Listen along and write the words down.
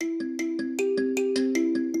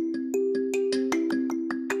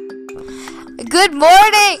good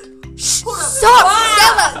morning. Stop,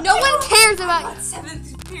 Stella. No one cares about you.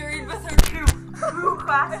 7th period with her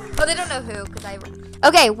class. Oh, they don't know who, because I...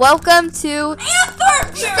 Okay, welcome to... And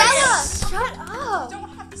 3rd Stella, shut up. Don't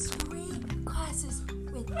have to screen classes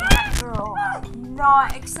with that girl.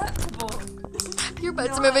 Not acceptable. Your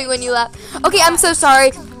butt's moving when you laugh. Okay, I'm so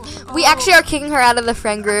sorry. We actually are kicking her out of the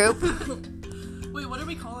friend group. Wait, what are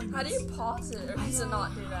we calling How do you pause it or does it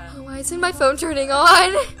not do that? Why isn't my phone turning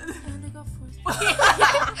on?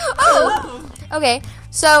 Oh. Okay,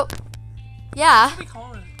 so, yeah. What are we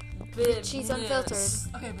calling She's unfiltered.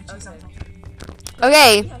 Okay, but she's unfiltered.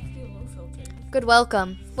 Okay, You have to be a little filtered. good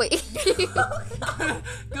welcome. Wait. Good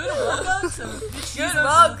welcome to Good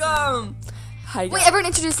welcome. Hi Wait, everyone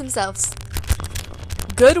introduce themselves.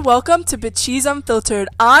 Good welcome to Bitchies Unfiltered.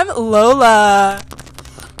 I'm Lola.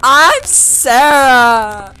 I'm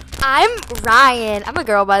Sarah. I'm Ryan. I'm a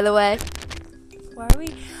girl, by the way. Why are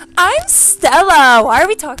we? I'm Stella. Why are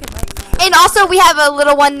we talking like that? And also, we have a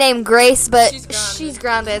little one named Grace, but She's grounded. she's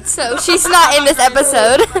grounded, so she's not in this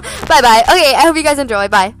episode. Bye-bye. Okay, I hope you guys enjoy.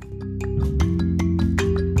 Bye.